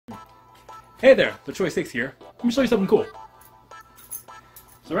Hey there, Detroit6 here. Let me show you something cool.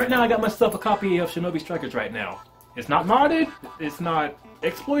 So right now I got myself a copy of Shinobi Strikers right now. It's not modded, it's not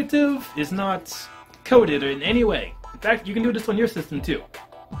exploitive, it's not coded in any way. In fact, you can do this on your system too.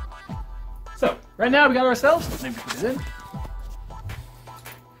 So, right now we got ourselves, let me put this in.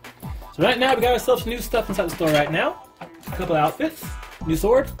 So right now we got ourselves new stuff inside the store right now. A couple of outfits, new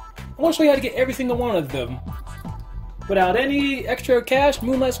sword. I want to show you how to get every single one of them without any extra cash,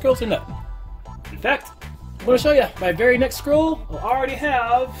 moonlight scrolls, or nothing. In fact, I'm going to show you my very next scroll. Will already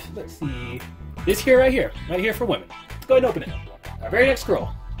have, let's see, this here, right here for women. Let's go ahead and open it. Our very next scroll.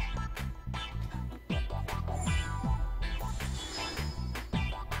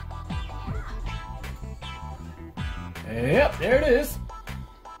 Yep, there it is.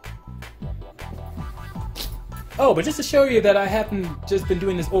 Oh, but just to show you that I haven't just been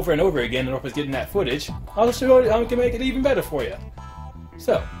doing this over and over again in order to getting that footage, I'll show you, I can make it even better for you.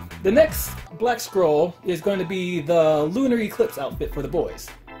 So, the next black scroll is going to be the Lunar Eclipse outfit for the boys.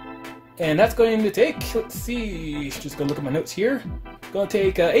 And that's going to take, let's see, just gonna look at my notes here. Gonna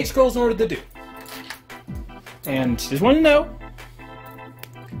take 8 scrolls in order to do. And just want to know,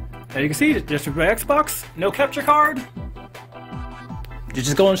 as you can see, just for my Xbox, no capture card. You're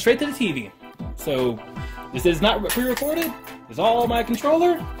just going straight to the TV. So, this is not pre-recorded. It's all my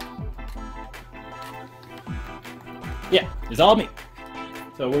controller. Yeah, it's all me.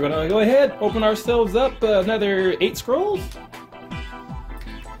 So we're gonna go ahead, open ourselves up another 8 scrolls.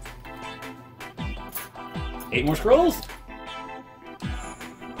 8 more scrolls.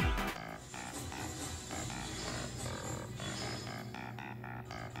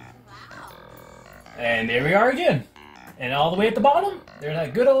 And there we are again. And all the way at the bottom, there's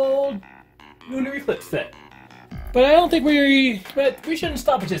that good old Lunar Eclipse set. But I don't think we shouldn't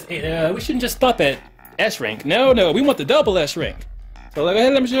stop at just 8. We shouldn't just stop at S rank. No, we want the double S rank. So go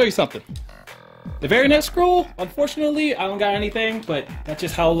ahead, let me show you something. The very next scroll, unfortunately, I don't got anything, but that's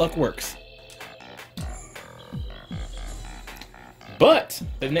just how luck works. But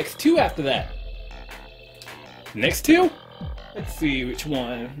the next 2 after that. Next 2? Let's see which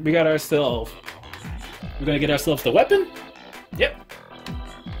one. We got ourselves. We're gonna get ourselves the weapon. Yep.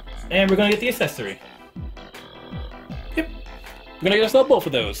 And we're gonna get the accessory. Yep. We're gonna get ourselves both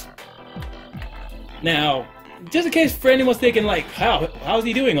of those. Now, just in case for anyone's thinking like, how's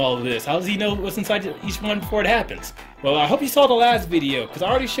he doing all of this? How does he know what's inside each one before it happens? Well, I hope you saw the last video, because I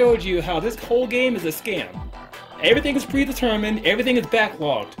already showed you how this whole game is a scam. Everything is predetermined, everything is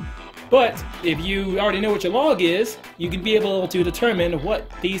backlogged. But if you already know what your log is, you can be able to determine what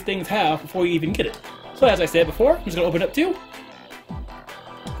these things have before you even get it. So as I said before, I'm just going to open up 2.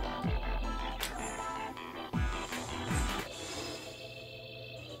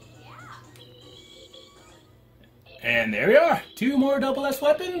 And there we are, 2 more double S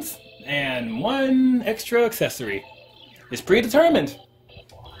weapons, and 1 extra accessory. It's predetermined.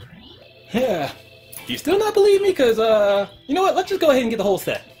 Yeah. Do you still not believe me? Because, you know what, let's just go ahead and get the whole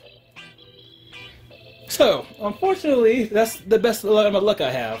set. So, unfortunately, that's the best luck I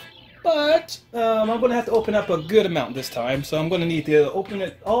have. But, I'm going to have to open up a good amount this time, so I'm going to need to open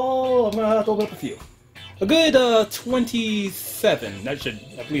it all. I'm going to have to open up a few. A good, 27. I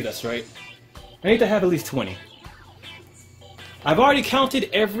believe that's right. I need to have at least 20. I've already counted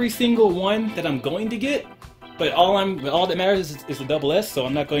every single one that I'm going to get, but all that matters is the double S, so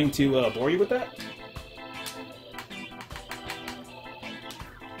I'm not going to bore you with that.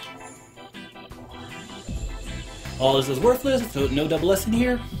 All this is worthless, so no double S in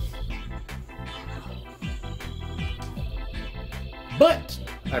here. But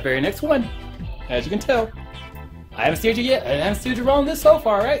our very next one, as you can tell, I haven't steered you yet. I haven't steered you wrong this so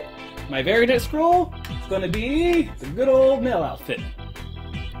far, right? My very next scroll is going to be the good old male outfit.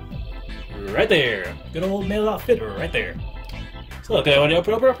 Right there. Good old male outfit right there. So let's go ahead and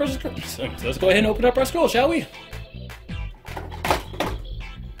open up our scroll. So let's go ahead and open up our scroll, shall we?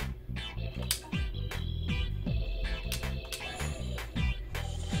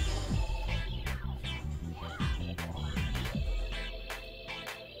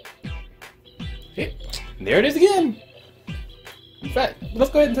 Okay, there it is again. In fact,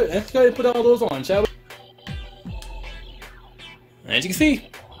 let's go ahead and put all those on, shall we? As you can see,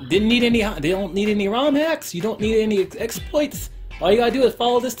 they don't need any ROM hacks, you don't need any exploits. All you gotta do is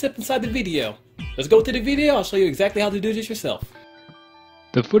follow this tip inside the video. Let's go to the video, I'll show you exactly how to do this yourself.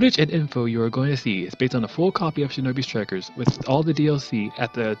 The footage and info you are going to see is based on a full copy of Shinobi Strikers with all the DLC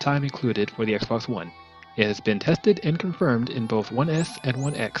at the time included for the Xbox One. It has been tested and confirmed in both 1S and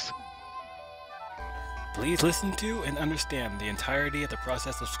 1X. Please listen to and understand the entirety of the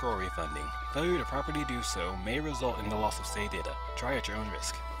process of scroll refunding. Failure to properly do so may result in the loss of saved data. Try at your own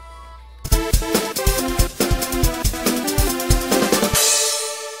risk.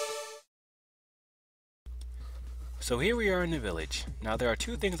 So here we are in the village. Now there are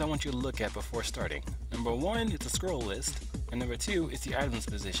two things I want you to look at before starting. Number one is the scroll list, and number two is the items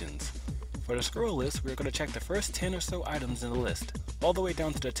positions. For the scroll list, we're going to check the first 10 or so items in the list, all the way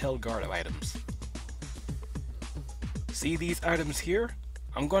down to the tail guard items. See these items here?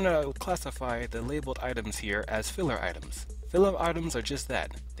 I'm going to classify the labeled items here as filler items. Filler items are just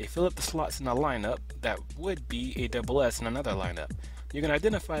that. They fill up the slots in a lineup that would be a double S in another lineup. You can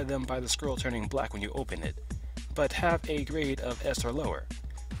identify them by the scroll turning black when you open it, but have a grade of S or lower.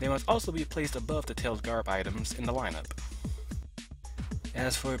 They must also be placed above the tailed garb items in the lineup.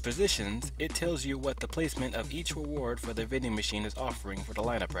 As for positions, it tells you what the placement of each reward for the vending machine is offering for the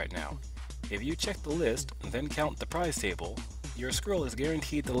lineup right now. If you check the list, then count the prize table, your scroll is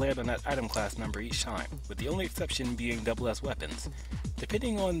guaranteed to land on that item class number each time, with the only exception being double S weapons.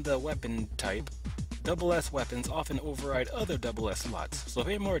 Depending on the weapon type, double S weapons often override other double S slots, so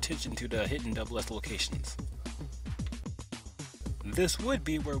pay more attention to the hidden double S locations. This would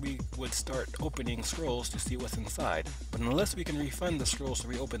be where we would start opening scrolls to see what's inside, but unless we can refund the scrolls to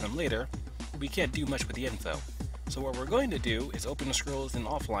reopen them later, we can't do much with the info. So what we're going to do is open the scrolls in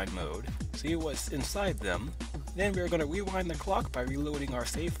offline mode, see what's inside them, then we're going to rewind the clock by reloading our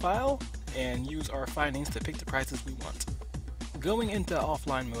save file, and use our findings to pick the prices we want. Going into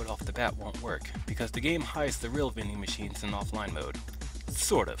offline mode off the bat won't work, because the game hides the real vending machines in offline mode.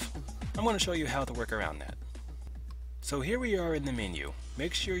 Sort of. I'm going to show you how to work around that. So here we are in the menu.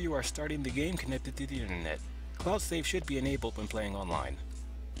 Make sure you are starting the game connected to the internet. Cloud save should be enabled when playing online.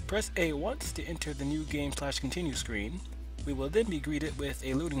 Press A once to enter the new game/continue screen. We will then be greeted with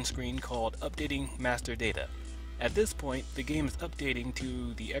a loading screen called Updating Master Data. At this point, the game is updating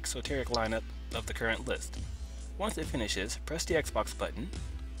to the exoteric lineup of the current list. Once it finishes, press the Xbox button,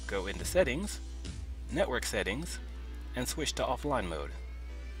 go into Settings, Network Settings, and switch to offline mode.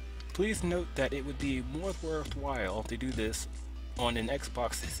 Please note that it would be more worthwhile to do this on an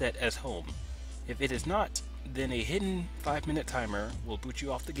Xbox set as home. If it is not, then a hidden 5-minute timer will boot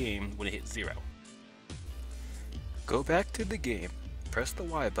you off the game when it hits 0. Go back to the game, press the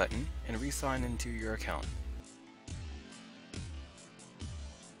Y button, and re-sign into your account.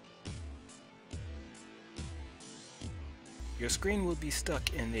 Your screen will be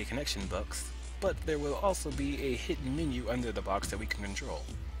stuck in a connection box, but there will also be a hidden menu under the box that we can control.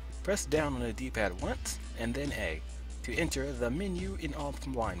 Press down on the D-pad once, and then A, to enter the menu in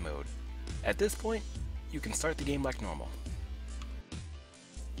offline mode. At this point, you can start the game like normal.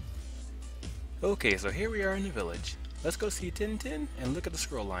 Okay, so here we are in the village. Let's go see Tintin and look at the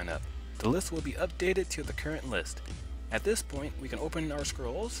scroll lineup. The list will be updated to the current list. At this point, we can open our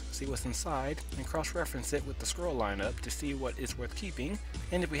scrolls, see what's inside, and cross-reference it with the scroll lineup to see what is worth keeping,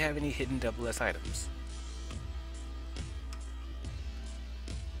 and if we have any hidden double S items.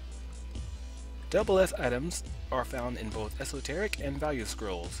 Double S items are found in both esoteric and value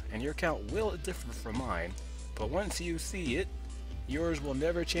scrolls, and your count will differ from mine, but once you see it, yours will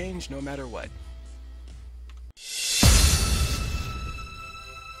never change no matter what.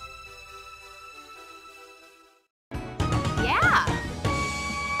 Yeah!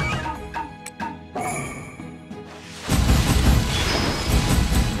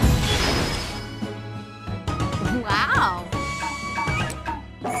 Wow!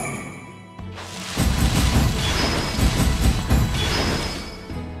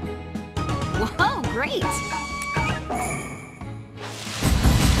 Whoa, great!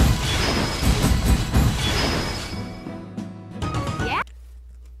 Yeah.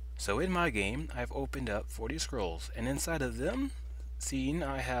 So in my game, I've opened up 40 scrolls, and inside of them,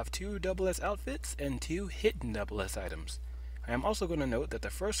 I have 2 double S outfits and 2 hidden double S items. I am also going to note that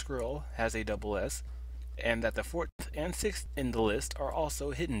the first scroll has a double S, and that the 4th and 6th in the list are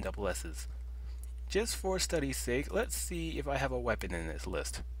also hidden double S's. Just for study's sake, let's see if I have a weapon in this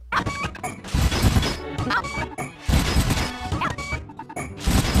list.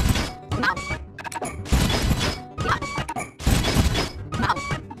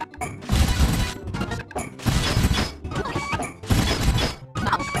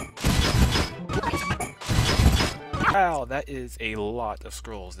 Wow, that is a lot of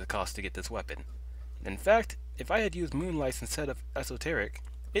scrolls that cost to get this weapon. In fact, if I had used Moonlights instead of Esoteric,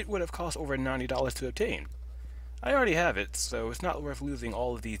 it would have cost over $90 to obtain. I already have it, so it's not worth losing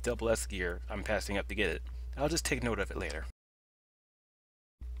all of these double S gear I'm passing up to get it. I'll just take note of it later.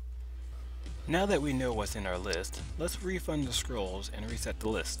 Now that we know what's in our list, let's refund the scrolls and reset the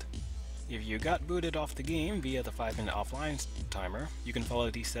list. If you got booted off the game via the 5-minute offline timer, you can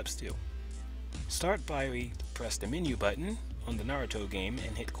follow these steps too. Start by press the menu button on the Naruto game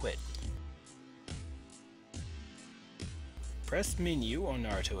and hit quit. press Menu on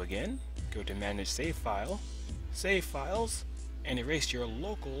Naruto again, go to Manage Save File, Save Files, and erase your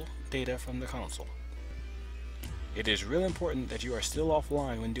local data from the console. It is real important that you are still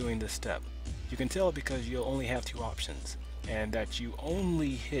offline when doing this step. You can tell because you'll only have two options, and that you only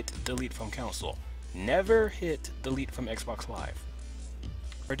hit delete from console. Never hit delete from Xbox Live.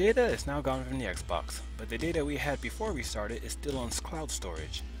 Our data is now gone from the Xbox, but the data we had before we started is still on cloud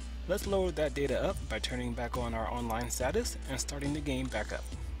storage. Let's load that data up by turning back on our online status and starting the game back up.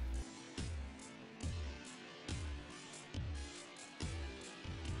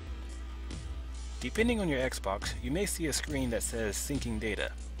 Depending on your Xbox, you may see a screen that says syncing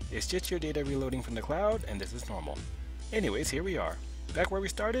data. It's just your data reloading from the cloud, and this is normal. Anyways, here we are. Back where we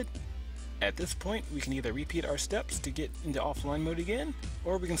started. At this point, we can either repeat our steps to get into offline mode again,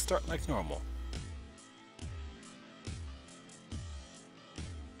 or we can start like normal.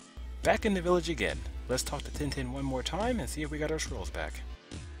 Back in the village again. Let's talk to Tintin one more time and see if we got our scrolls back.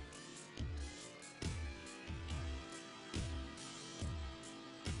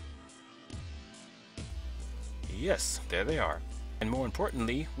 Yes, there they are. And more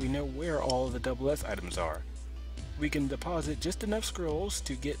importantly, we know where all of the SS items are. We can deposit just enough scrolls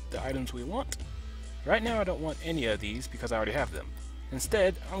to get the items we want. Right now I don't want any of these because I already have them.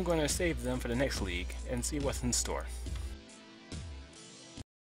 Instead, I'm going to save them for the next league and see what's in store.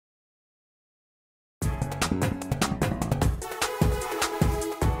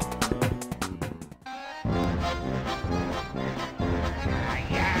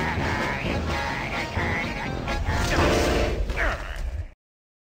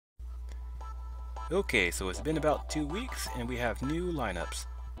 Okay, so it's been about 2 weeks and we have new lineups.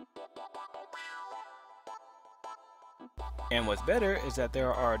 And what's better is that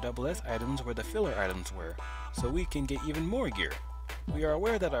there are SS items where the filler items were, so we can get even more gear. We are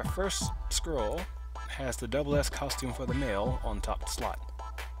aware that our first scroll has the SS costume for the male on top slot.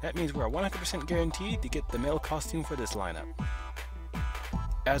 That means we are 100% guaranteed to get the male costume for this lineup.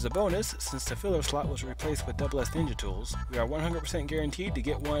 As a bonus, since the filler slot was replaced with SS Ninja Tools, we are 100% guaranteed to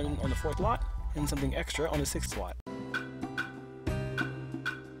get one on the 4th lot and something extra on the 6th slot.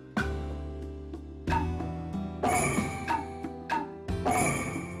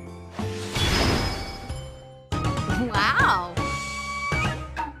 Wow.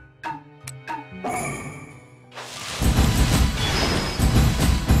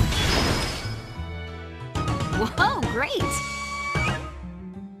 Whoa, great.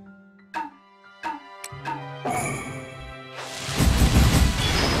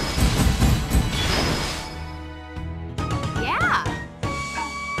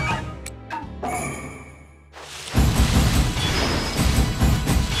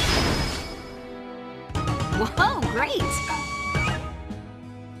 Whoa, great!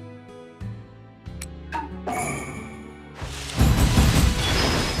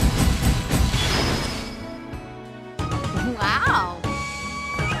 Wow!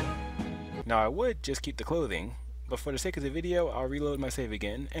 Now I would just keep the clothing, but for the sake of the video, I'll reload my save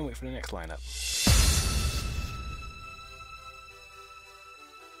again and wait for the next lineup.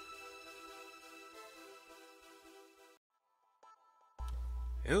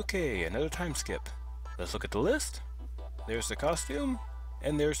 Okay, another time skip. Let's look at the list. There's the costume,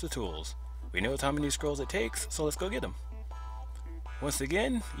 and there's the tools. We know how many scrolls it takes, so let's go get them. Once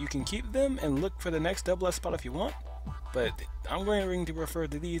again, you can keep them and look for the next SS spot if you want, but I'm going to refer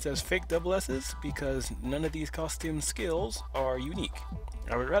to these as fake SS's because none of these costume skills are unique.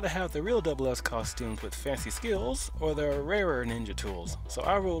 I would rather have the real SS costumes with fancy skills or the rarer ninja tools, so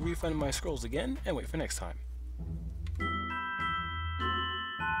I will refund my scrolls again and wait for next time.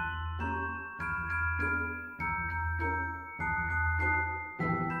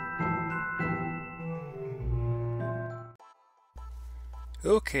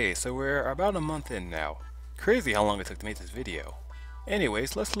 Okay, so we're about a month in now. Crazy how long it took to make this video.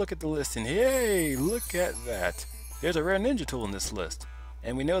 Anyways, let's look at the list and hey, look at that! There's a rare ninja tool in this list,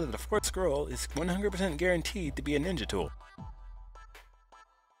 and we know that the 4th scroll is 100% guaranteed to be a ninja tool.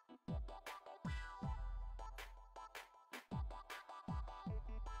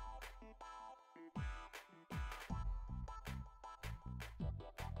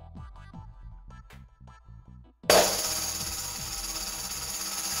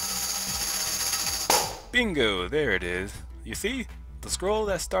 Bingo! There it is. You see? The scroll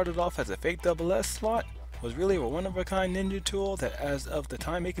that started off as a fake SS slot was really a one-of-a-kind ninja tool that as of the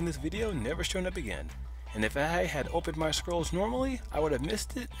time making this video never shown up again. And if I had opened my scrolls normally, I would have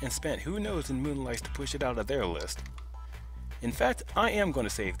missed it and spent who knows in Moonlights to push it out of their list. In fact, I am going to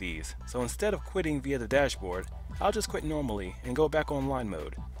save these, so instead of quitting via the dashboard, I'll just quit normally and go back online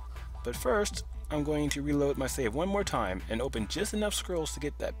mode. But first, I'm going to reload my save one more time and open just enough scrolls to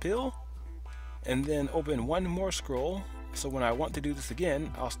get that pill, and then open one more scroll, so when I want to do this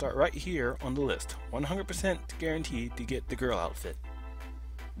again, I'll start right here on the list. 100% guaranteed to get the girl outfit.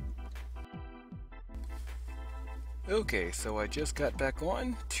 Okay, so I just got back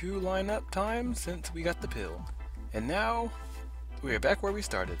on 2 lineup times since we got the pill, and now we're back where we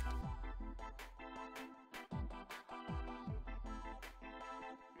started.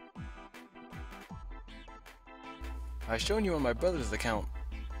 I've shown you on my brother's account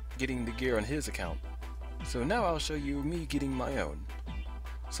getting the gear on his account, so now I'll show you me getting my own.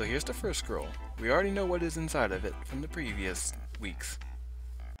 So here's the first scroll. We already know what is inside of it from the previous weeks.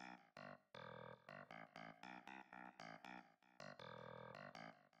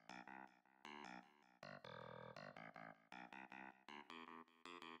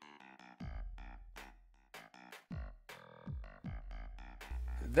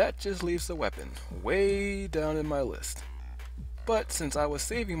 That just leaves the weapon, way down in my list. But since I was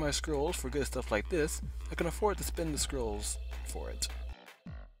saving my scrolls for good stuff like this, I can afford to spend the scrolls for it.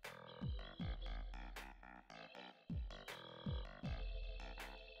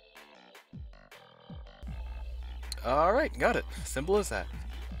 Alright, got it. Simple as that.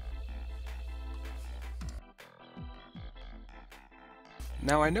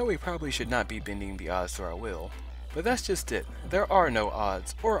 Now I know we probably should not be bending the odds to our will, but that's just it. There are no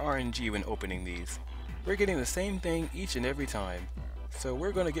odds or RNG when opening these. We're getting the same thing each and every time, so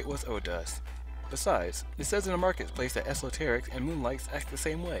we're gonna get what's owed to us. Besides, it says in the marketplace that Esoterics and Moonlights act the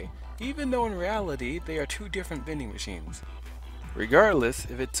same way, even though in reality they are 2 different vending machines. Regardless,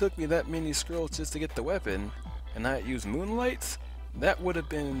 if it took me that many scrolls just to get the weapon, and I had used Moonlights, that would have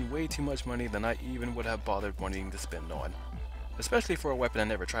been way too much money than I even would have bothered wanting to spend on. Especially for a weapon I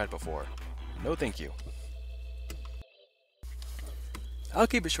never tried before. No thank you. I'll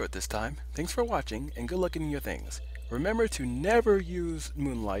keep it short this time. Thanks for watching, and good luck in your things. Remember to never use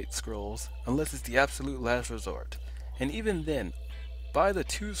Moonlight scrolls unless it's the absolute last resort. And even then, buy the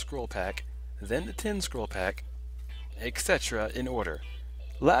 2 scroll pack, then the 10 scroll pack, etc. in order.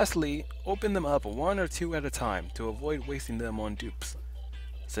 Lastly, open them up 1 or 2 at a time to avoid wasting them on dupes.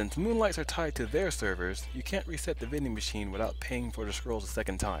 Since Moonlights are tied to their servers, you can't reset the vending machine without paying for the scrolls a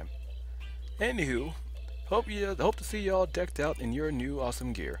second time. Anywho, hope to see y'all decked out in your new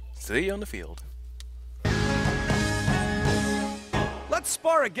awesome gear. See you on the field. Let's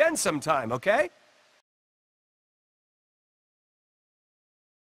spar again sometime, okay?